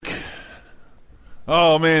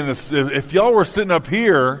Oh man, if y'all were sitting up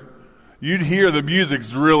here, you'd hear the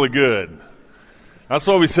music's really good. That's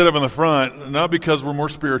why we sit up in the front, not because we're more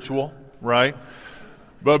spiritual, right?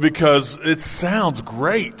 But because it sounds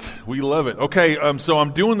great. We love it. Okay, so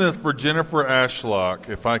I'm doing this for Jennifer Ashlock.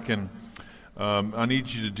 If I can, I need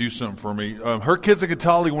you to do something for me. Her kids at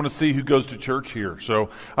Catali want to see who goes to church here.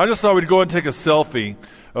 So I just thought we'd go ahead and take a selfie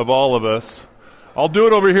of all of us. I'll do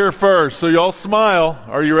it over here first, so y'all smile.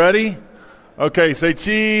 Are you ready? Okay, say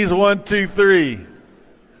cheese, 1, 2, 3.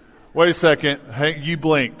 Wait a second. Hey, you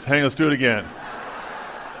blinked. Hang on, let's do it again.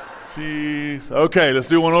 Cheese. Okay, let's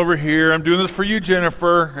do one over here. I'm doing this for you,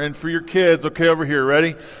 Jennifer, and for your kids. Okay, over here.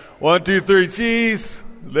 Ready? 1, 2, 3. Cheese.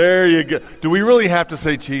 There you go. Do we really have to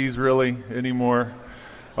say cheese, really, anymore?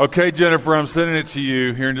 Okay, Jennifer, I'm sending it to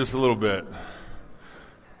you here in just a little bit.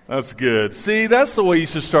 That's good. See, that's the way you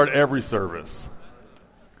should start every service.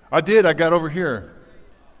 I did. I got over here.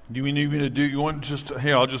 Do you need me to do you want just?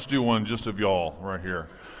 Hey, I'll just do one just of y'all right here.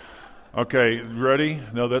 Okay, ready?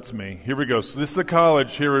 No, that's me. Here we go. So this is the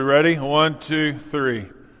college. Here, we ready? 1, 2, 3.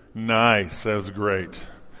 Nice. That was great.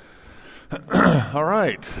 All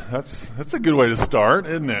right. That's a good way to start,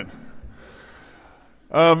 isn't it?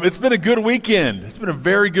 It's been a good weekend. It's been a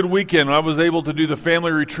very good weekend. I was able to do the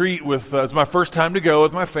family retreat with, it's my first time to go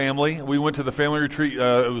with my family. We went to the family retreat.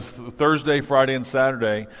 It was Thursday, Friday, and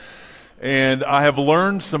Saturday. And I have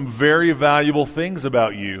learned some very valuable things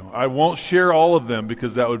about you. I won't share all of them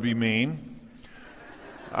because that would be mean.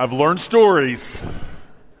 I've learned stories.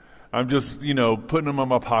 I'm just, putting them in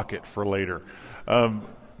my pocket for later.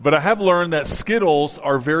 But I have learned that Skittles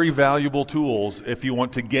are very valuable tools if you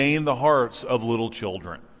want to gain the hearts of little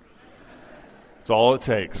children. It's all it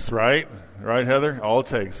takes, right? Right, Heather? All it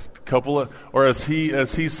takes. Or as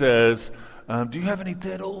he says, do you have any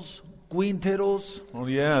tittles? Queen tittles? Well,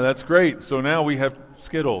 yeah, that's great. So now we have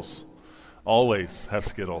Skittles. Always have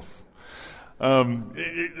Skittles.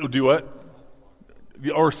 Do what?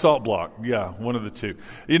 Or Salt Block. Yeah, one of the two.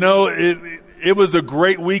 It was a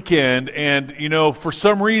great weekend, and, for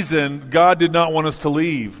some reason, God did not want us to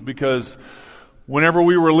leave, because whenever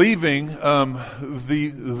we were leaving,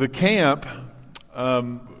 the camp,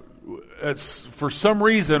 for some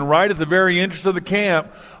reason, right at the very entrance of the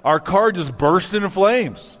camp, our car just burst into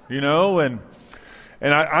flames, and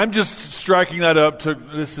I'm just striking that up to,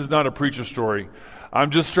 this is not a preacher story,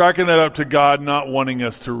 I'm just striking that up to God not wanting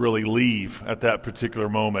us to really leave at that particular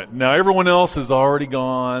moment. Now, everyone else is already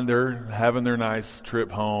gone. They're having their nice trip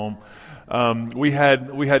home. We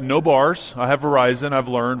had no bars. I have Verizon. I've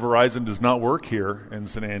learned Verizon does not work here in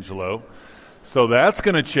San Angelo. So that's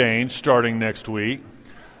going to change starting next week.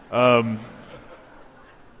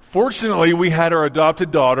 Fortunately, we had our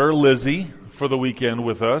adopted daughter, Lizzie, for the weekend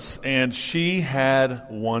with us, and she had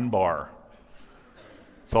one bar.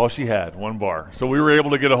 That's all she had, one bar. So we were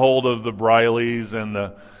able to get a hold of the Brileys and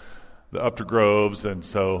the Upter Groves, and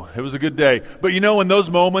so it was a good day. But in those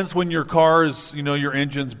moments when your car is, your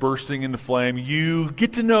engine's bursting into flame, you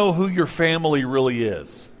get to know who your family really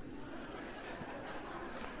is.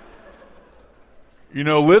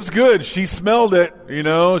 Liv's good. She smelled it.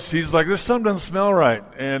 She's like, there's something doesn't smell right.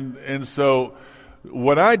 And so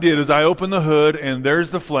what I did is I opened the hood, and there's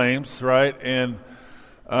the flames, right? And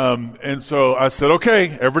so I said, okay,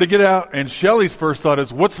 everybody get out. And Shelly's first thought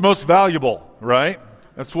is, what's most valuable, right?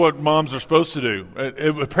 That's what moms are supposed to do.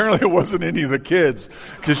 Apparently it wasn't any of the kids,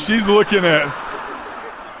 because she's looking at,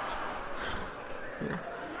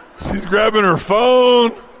 she's grabbing her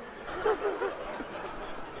phone.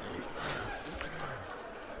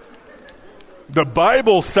 The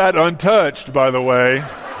Bible sat untouched, by the way.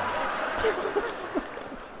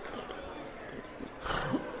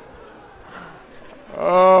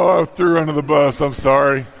 Oh, I threw her under the bus. I'm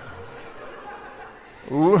sorry.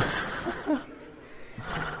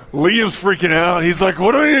 Liam's freaking out. He's like,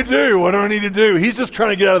 what do I need to do? What do I need to do? He's just trying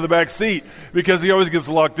to get out of the back seat because he always gets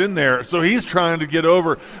locked in there. So he's trying to get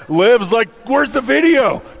over. Liv's like, where's the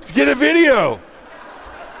video? Get a video.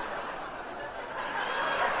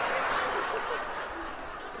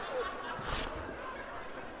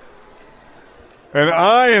 And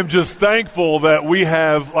I am just thankful that we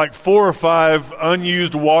have like 4 or 5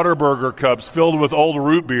 unused Whataburger cups filled with old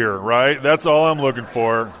root beer, right? That's all I'm looking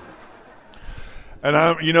for. And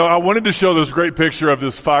I wanted to show this great picture of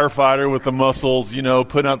this firefighter with the muscles,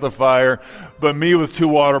 putting out the fire. But me with 2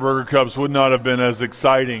 Whataburger cups would not have been as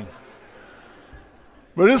exciting.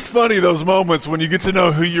 But it's funny, those moments when you get to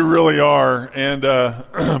know who you really are. And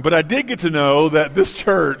but I did get to know that this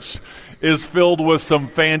church is filled with some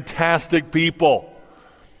fantastic people.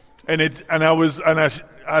 And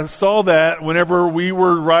I saw that whenever we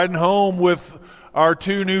were riding home with our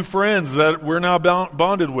two new friends that we're now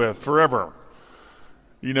bonded with forever.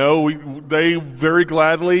 They very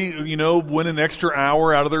gladly, went an extra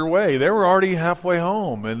hour out of their way. They were already halfway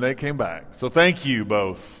home, and they came back. So thank you,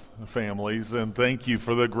 both families, and thank you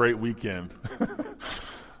for the great weekend.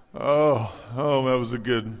 Oh, that was a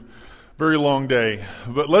good, very long day.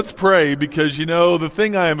 But let's pray, because, the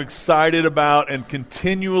thing I am excited about and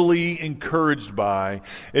continually encouraged by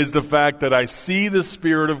is the fact that I see the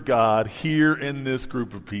Spirit of God here in this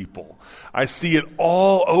group of people. I see it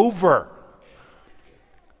all over.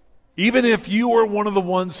 Even if you are one of the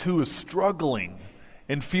ones who is struggling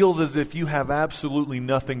and feels as if you have absolutely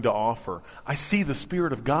nothing to offer, I see the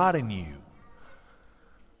Spirit of God in you.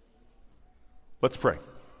 Let's pray.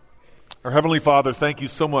 Our Heavenly Father, thank you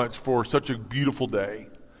so much for such a beautiful day.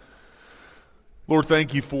 Lord,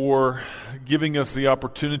 thank you for giving us the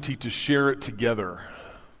opportunity to share it together.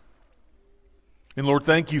 And Lord,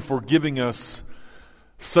 thank you for giving us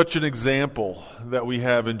such an example that we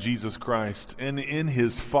have in Jesus Christ and in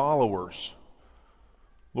His followers.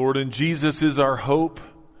 Lord, and Jesus is our hope.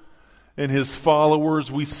 In His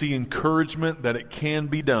followers we see encouragement that it can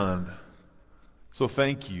be done. So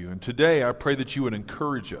thank you. And today I pray that you would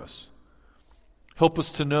encourage us. Help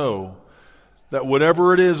us to know that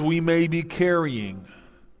whatever it is we may be carrying,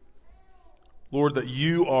 Lord, that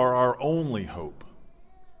you are our only hope.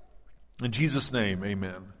 In Jesus' name,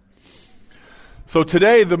 amen. So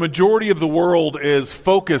today, the majority of the world is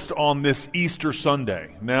focused on this Easter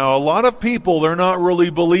Sunday. Now, a lot of people, they're not really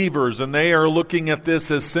believers, and they are looking at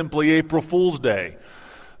this as simply April Fool's Day,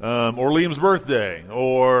 or Liam's birthday,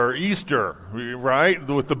 or Easter, right?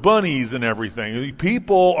 With the bunnies and everything.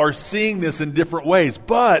 People are seeing this in different ways,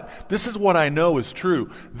 but this is what I know is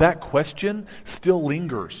true. That question still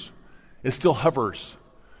lingers. It still hovers.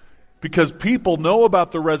 Because people know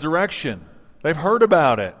about the resurrection. They've heard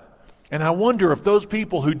about it. And I wonder if those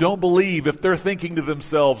people who don't believe, if they're thinking to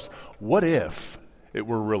themselves, what if it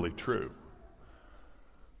were really true?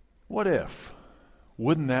 What if?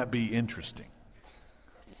 Wouldn't that be interesting?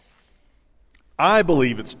 I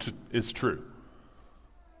believe it's true.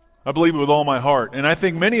 I believe it with all my heart. And I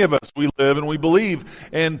think many of us, we live and we believe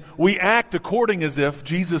and we act according as if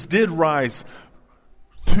Jesus did rise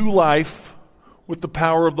to life with the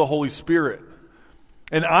power of the Holy Spirit.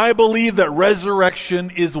 And I believe that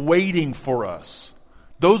resurrection is waiting for us.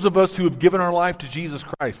 Those of us who have given our life to Jesus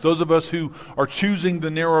Christ, those of us who are choosing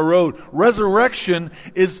the narrow road, resurrection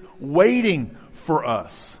is waiting for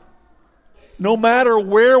us. No matter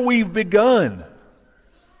where we've begun,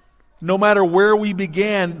 no matter where we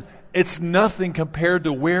began, it's nothing compared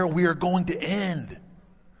to where we are going to end.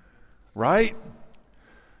 Right?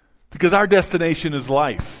 Because our destination is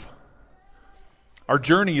life. Our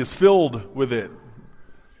journey is filled with it.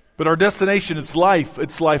 But our destination is life.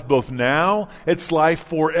 It's life both now, it's life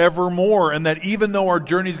forevermore. And that even though our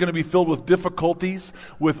journey is going to be filled with difficulties,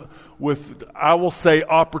 with I will say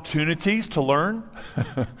opportunities to learn,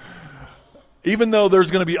 even though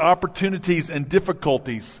there's going to be opportunities and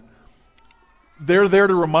difficulties, they're there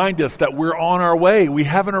to remind us that we're on our way. We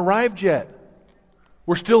haven't arrived yet.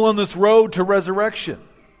 We're still on this road to resurrection.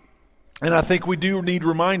 And I think we do need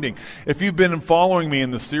reminding. If you've been following me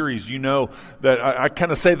in the series, you know that I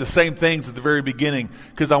kind of say the same things at the very beginning,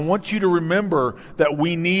 because I want you to remember that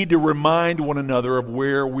we need to remind one another of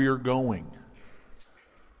where we are going.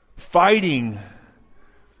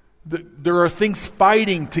 There are things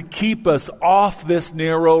fighting to keep us off this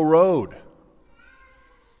narrow road.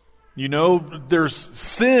 You know, there's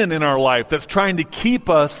sin in our life that's trying to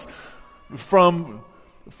keep us from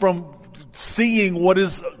seeing what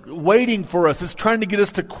is waiting for us. It's trying to get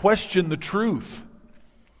us to question the truth.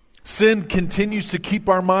 Sin continues to keep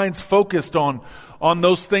our minds focused on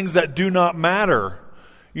those things that do not matter.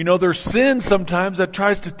 You know, there's sin sometimes that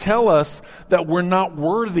tries to tell us that we're not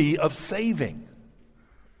worthy of saving.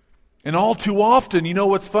 And all too often, you know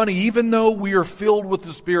what's funny? Even though we are filled with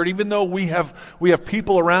the Spirit, even though we have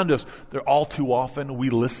people around us, all too often we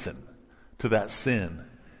listen to that sin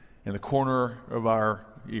in the corner of our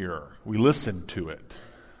ear. We listen to it.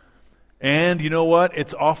 And you know what?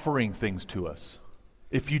 It's offering things to us.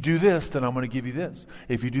 If you do this, then I'm going to give you this.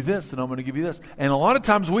 If you do this, then I'm going to give you this. And a lot of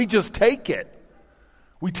times we just take it.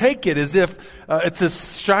 We take it as if it's a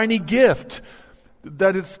shiny gift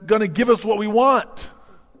that it's going to give us what we want.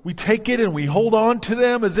 We take it and we hold on to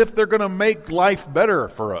them as if they're going to make life better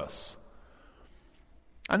for us.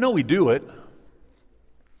 I know we do it.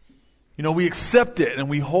 You know, we accept it and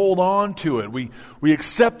we hold on to it. We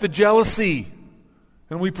accept the jealousy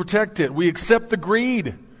and we protect it. We accept the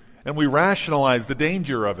greed and we rationalize the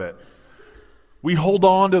danger of it. We hold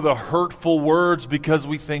on to the hurtful words because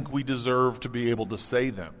we think we deserve to be able to say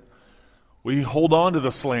them. We hold on to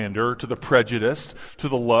the slander, to the prejudice, to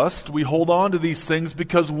the lust. We hold on to these things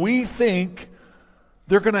because we think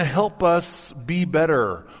they're going to help us be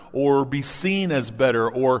better or be seen as better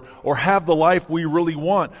or have the life we really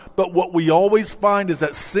want. But what we always find is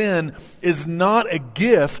that sin is not a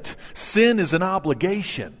gift. Sin is an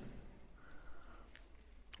obligation.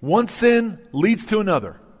 One sin leads to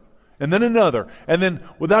another, and then another. And then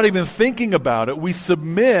without even thinking about it, we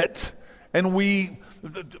submit and we,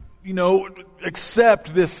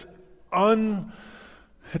 accept this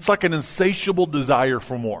it's like an insatiable desire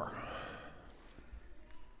for more.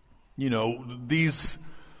 These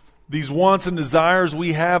wants and desires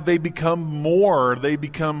we have, they become more. They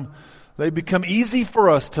become easy for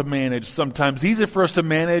us to manage sometimes. Easy for us to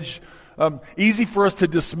manage, easy for us to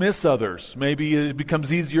dismiss others. Maybe it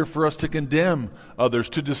becomes easier for us to condemn others,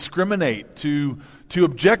 to discriminate, to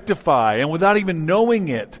objectify. And without even knowing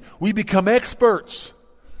it, we become experts.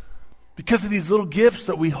 Because of these little gifts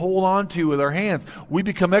that we hold on to with our hands, we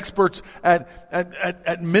become experts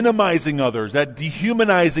at minimizing others, at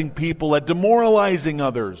dehumanizing people, at demoralizing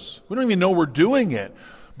others. We don't even know we're doing it.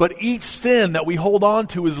 But each sin that we hold on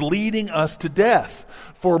to is leading us to death.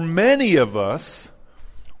 For many of us,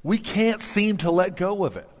 we can't seem to let go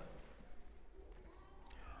of it.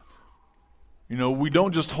 We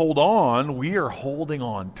don't just hold on, we are holding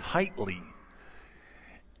on tightly.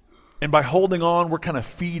 And by holding on, we're kind of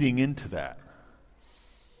feeding into that.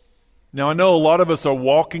 Now, I know a lot of us are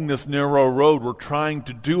walking this narrow road. We're trying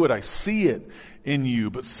to do it. I see it in you.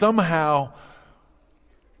 But somehow,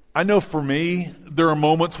 I know for me, there are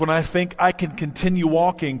moments when I think I can continue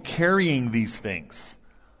walking, carrying these things,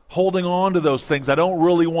 holding on to those things I don't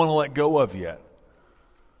really want to let go of yet.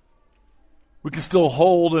 We can still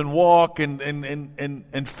hold and walk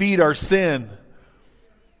and feed our sin.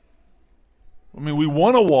 We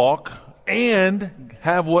want to walk and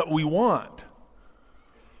have what we want.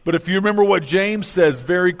 But if you remember what James says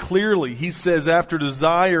very clearly, he says after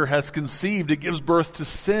desire has conceived, it gives birth to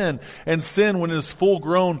sin. And sin, when it is full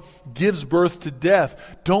grown, gives birth to death.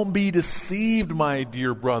 Don't be deceived, my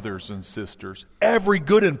dear brothers and sisters. Every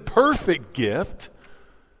good and perfect gift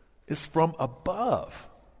is from above,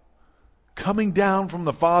 coming down from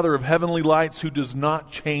the Father of heavenly lights, who does not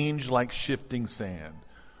change like shifting sand.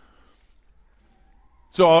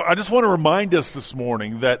 So I just want to remind us this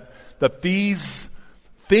morning that these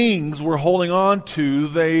things we're holding on to,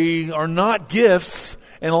 they are not gifts,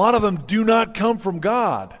 and a lot of them do not come from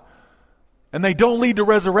God. And they don't lead to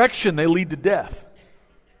resurrection, they lead to death.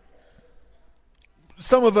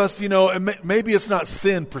 Some of us, maybe it's not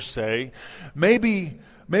sin per se. Maybe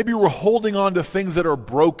we're holding on to things that are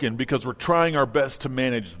broken because we're trying our best to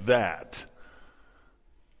manage that.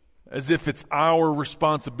 As if it's our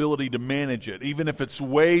responsibility to manage it, even if it's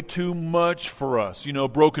way too much for us.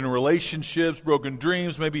 Broken relationships, broken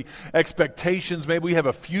dreams, maybe expectations. Maybe we have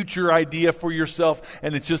a future idea for yourself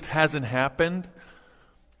and it just hasn't happened.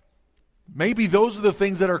 Maybe those are the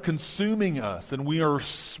things that are consuming us and we are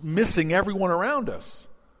missing everyone around us.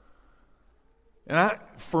 And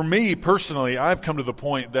for me personally, I've come to the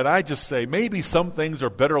point that I just say maybe some things are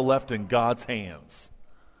better left in God's hands.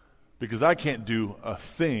 Because I can't do a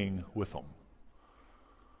thing with them.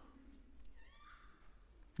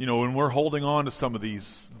 When we're holding on to some of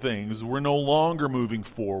these things, we're no longer moving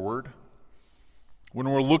forward. When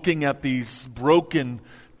we're looking at these broken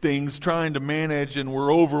things, trying to manage, and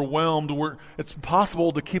we're overwhelmed, it's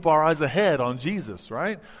impossible to keep our eyes ahead on Jesus,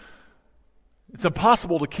 right? It's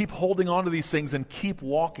impossible to keep holding on to these things and keep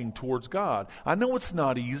walking towards God. I know it's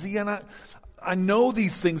not easy, and I know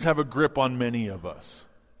these things have a grip on many of us.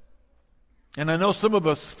 And I know some of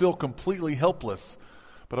us feel completely helpless,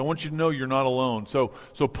 but I want you to know you're not alone. So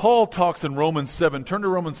Paul talks in Romans 7. Turn to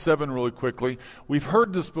Romans 7 really quickly. We've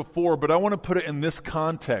heard this before, but I want to put it in this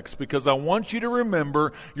context because I want you to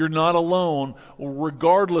remember you're not alone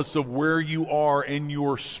regardless of where you are in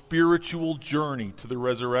your spiritual journey to the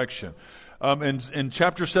resurrection. In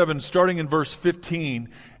chapter 7, starting in verse 15,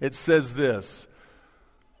 it says this.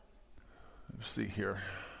 Let's see here.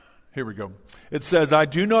 Here we go. It says, I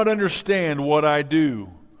do not understand what I do.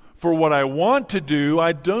 For what I want to do,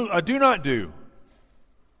 I do not do.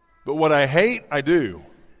 But what I hate, I do.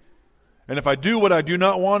 And if I do what I do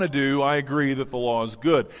not want to do, I agree that the law is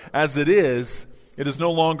good. As it is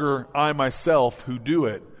no longer I myself who do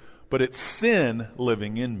it, but it's sin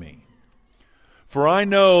living in me. For I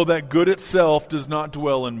know that good itself does not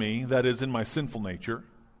dwell in me, that is, in my sinful nature.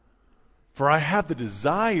 For I have the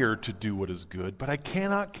desire to do what is good, but I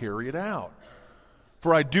cannot carry it out.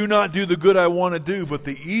 For I do not do the good I want to do, but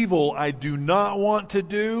the evil I do not want to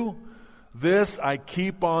do, this I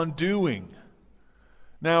keep on doing.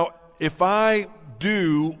 Now, if I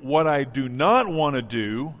do what I do not want to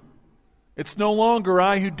do, it's no longer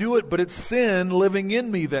I who do it, but it's sin living in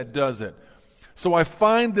me that does it. So I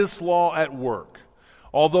find this law at work.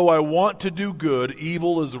 Although I want to do good,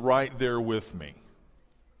 evil is right there with me.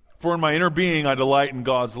 For in my inner being I delight in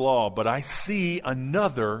God's law, but I see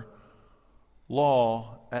another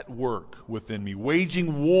law at work within me,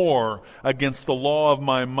 waging war against the law of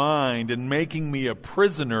my mind and making me a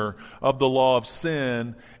prisoner of the law of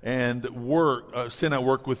sin and sin at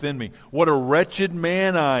work within me. What a wretched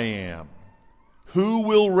man I am! Who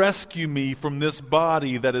will rescue me from this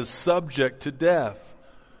body that is subject to death?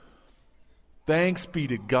 Thanks be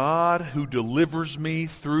to God who delivers me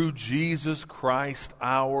through Jesus Christ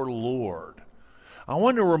our Lord. I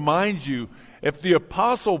want to remind you, if the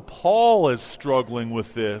Apostle Paul is struggling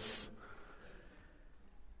with this,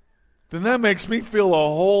 then that makes me feel a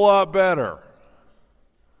whole lot better.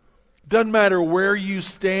 Doesn't matter where you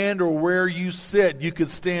stand or where you sit. You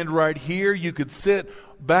could stand right here. You could sit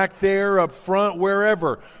back there, up front,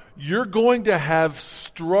 wherever. You're going to have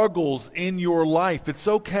struggles in your life. It's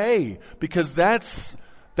okay, because that's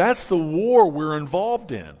the war we're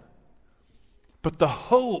involved in. But the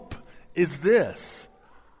hope is this.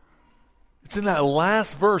 It's in that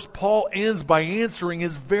last verse. Paul ends by answering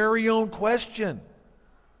his very own question.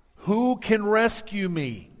 Who can rescue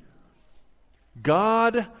me?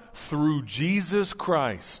 God through Jesus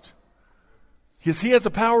Christ. Because he has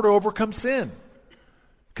the power to overcome sin.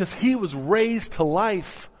 Because he was raised to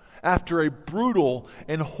life after a brutal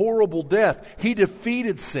and horrible death. He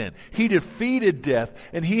defeated sin. He defeated death.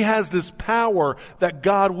 And he has this power that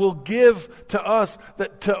God will give to us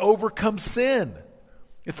to overcome sin.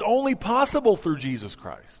 It's only possible through Jesus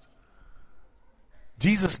Christ.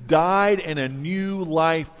 Jesus died and a new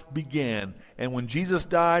life began. And when Jesus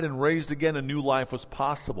died and raised again, a new life was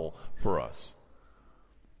possible for us.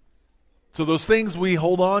 So those things we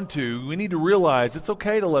hold on to, we need to realize it's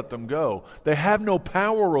okay to let them go. They have no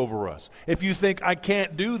power over us. If you think, I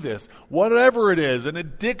can't do this, whatever it is, an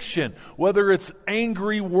addiction, whether it's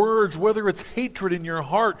angry words, whether it's hatred in your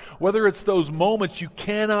heart, whether it's those moments you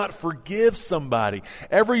cannot forgive somebody.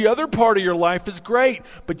 Every other part of your life is great,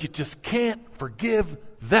 but you just can't forgive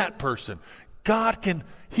that person.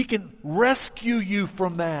 He can rescue you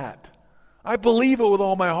from that. I believe it with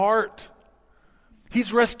all my heart.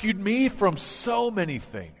 He's rescued me from so many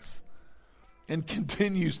things and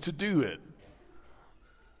continues to do it.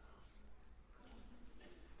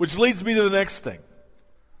 Which leads me to the next thing.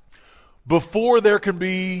 Before there can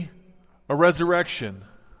be a resurrection,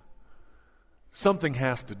 something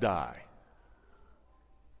has to die.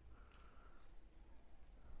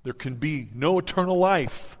 There can be no eternal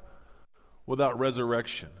life without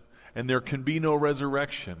resurrection. And there can be no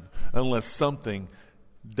resurrection unless something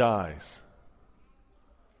dies.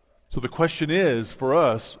 So the question is, for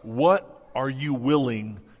us, what are you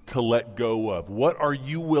willing to let go of? What are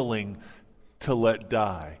you willing to let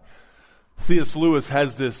die? C.S. Lewis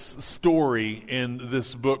has this story in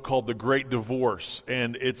this book called The Great Divorce,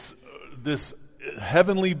 and it's this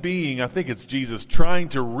heavenly being, I think it's Jesus, trying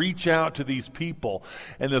to reach out to these people.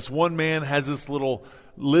 And this one man has this little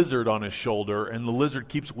lizard on his shoulder, and the lizard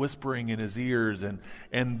keeps whispering in his ears,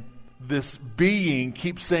 and this being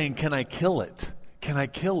keeps saying, "Can I kill it? Can I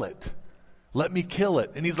kill it? Let me kill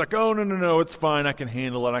it." And he's like, "Oh, no, it's fine. I can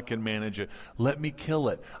handle it. I can manage it. Let me kill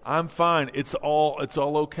it. I'm fine. It's all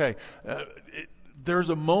okay." There's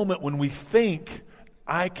a moment when we think,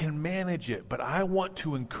 I can manage it. But I want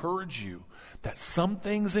to encourage you that some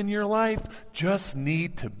things in your life just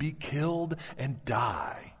need to be killed and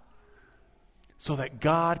die so that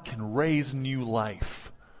God can raise new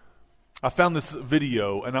life. I found this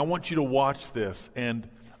video, and I want you to watch this, and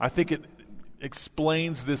I think it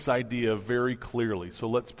explains this idea very clearly. So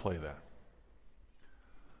let's play that.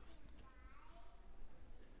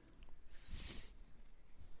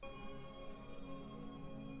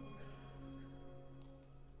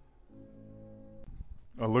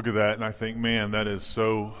 I look at that and I think, man, that is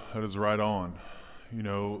right on. You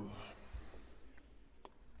know,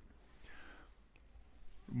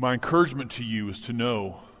 my encouragement to you is to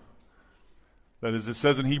know that, as it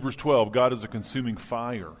says in Hebrews 12, God is a consuming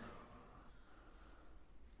fire.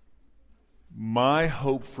 My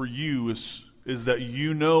hope for you is that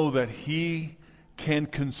you know that He can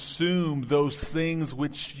consume those things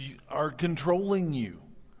which are controlling you.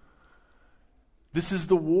 This is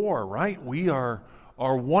the war, right? We are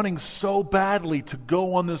wanting so badly to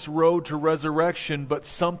go on this road to resurrection, but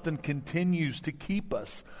something continues to keep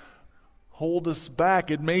us hold us back.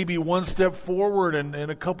 It may be one step forward and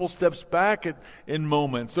a couple steps back in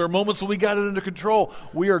moments. There are moments when we got it under control.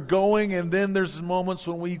 We are going, and then there's moments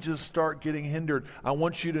when we just start getting hindered. I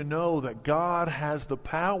want you to know that God has the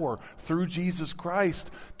power through Jesus Christ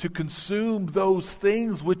to consume those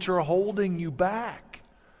things which are holding you back.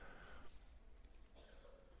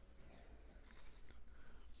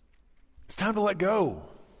 It's time to let go.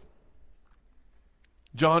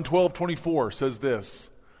 John 12:24 says this.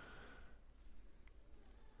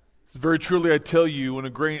 Very truly I tell you,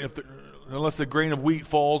 unless a grain of wheat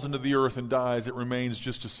falls into the earth and dies, it remains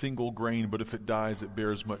just a single grain, but if it dies, it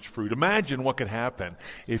bears much fruit. Imagine what could happen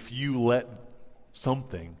if you let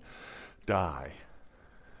something die.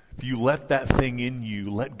 If you let that thing in you,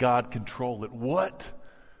 let God control it. What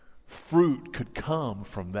fruit could come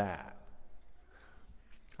from that?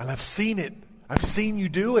 And I've seen it. I've seen you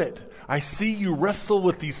do it. I see you wrestle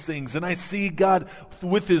with these things, and I see God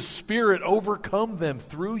with His Spirit overcome them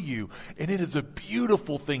through you. And it is a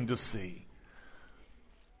beautiful thing to see.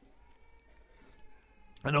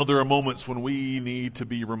 I know there are moments when we need to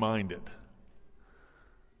be reminded.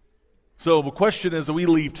 So the question is, as we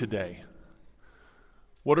leave today,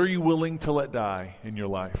 what are you willing to let die in your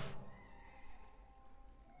life?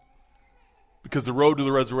 Because the road to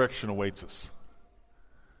the resurrection awaits us.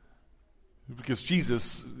 Because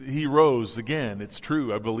Jesus, He rose again. It's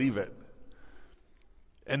true. I believe it.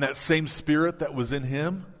 And that same Spirit that was in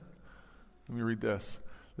Him, let me read this.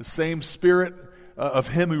 The same Spirit of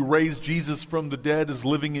Him who raised Jesus from the dead is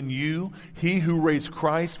living in you. He who raised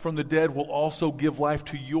Christ from the dead will also give life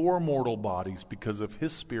to your mortal bodies because of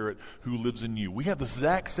His Spirit who lives in you. We have the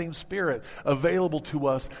exact same Spirit available to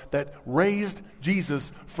us that raised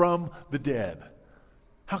Jesus from the dead.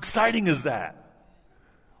 How exciting is that?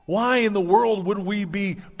 Why in the world would we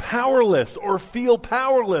be powerless or feel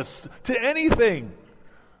powerless to anything?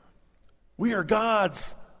 We are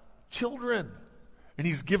God's children. And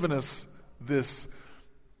He's given us this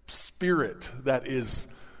Spirit that it's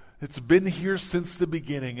been here since the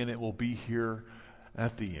beginning, and it will be here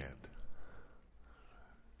at the end.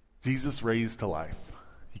 Jesus raised to life.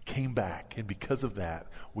 He came back, and because of that,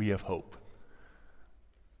 we have hope.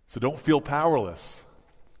 So don't feel powerless,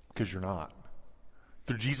 because you're not.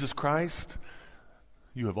 Through Jesus Christ,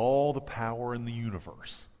 you have all the power in the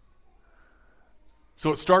universe.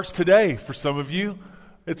 So it starts today for some of you.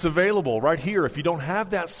 It's available right here. If you don't have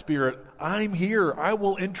that Spirit, I'm here. I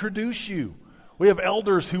will introduce you. We have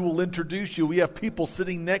elders who will introduce you. We have people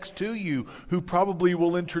sitting next to you who probably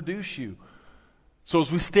will introduce you. So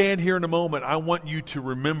as we stand here in a moment, I want you to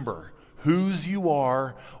remember whose you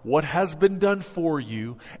are, what has been done for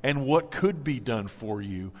you, and what could be done for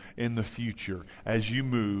you in the future as you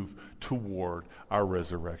move toward our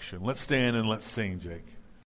resurrection. Let's stand and let's sing, Jake.